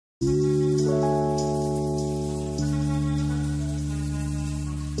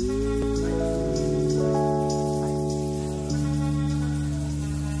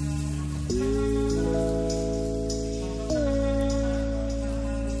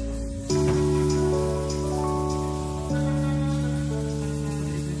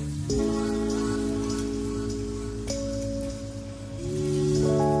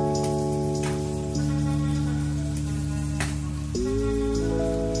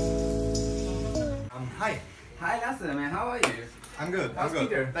Hi Lasse, man, how are you? I'm good. How's I'm good.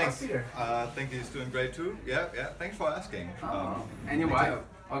 Peter? Thanks. How's Peter? I think he's doing great too. Yeah. Thanks for asking. Oh, and your me wife? too.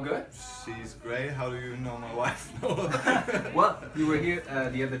 All good? She's great. How do you know my wife? Well, you were here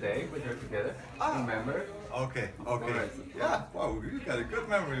the other day with her together. Ah. Remember? Okay. course. Yeah. Wow, you got a good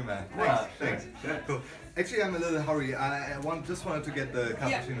memory, man. Thanks. Well, Thanks. sure. Cool. Actually, I'm a little hurry. Just wanted to get the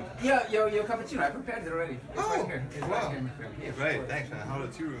cappuccino. Yeah, your cappuccino. I prepared it already. It's right here. It's wow. right here, my friend. Here, Great. of course. Thanks, man. How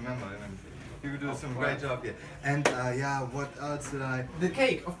did you remember? I mean, you do some course. great job here. And what else did I? The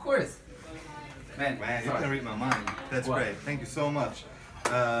cake, of course. Man, You can read my mind. That's What? great. Thank you so much.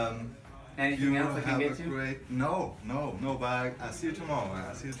 Anything else I can get you? No, but I'll see you tomorrow, man.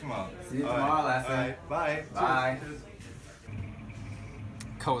 I'll see you tomorrow. See you tomorrow, Lasse. All right, bye. Bye. Cheers.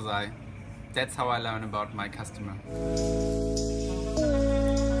 Cozeye. That's how I learn about my customer.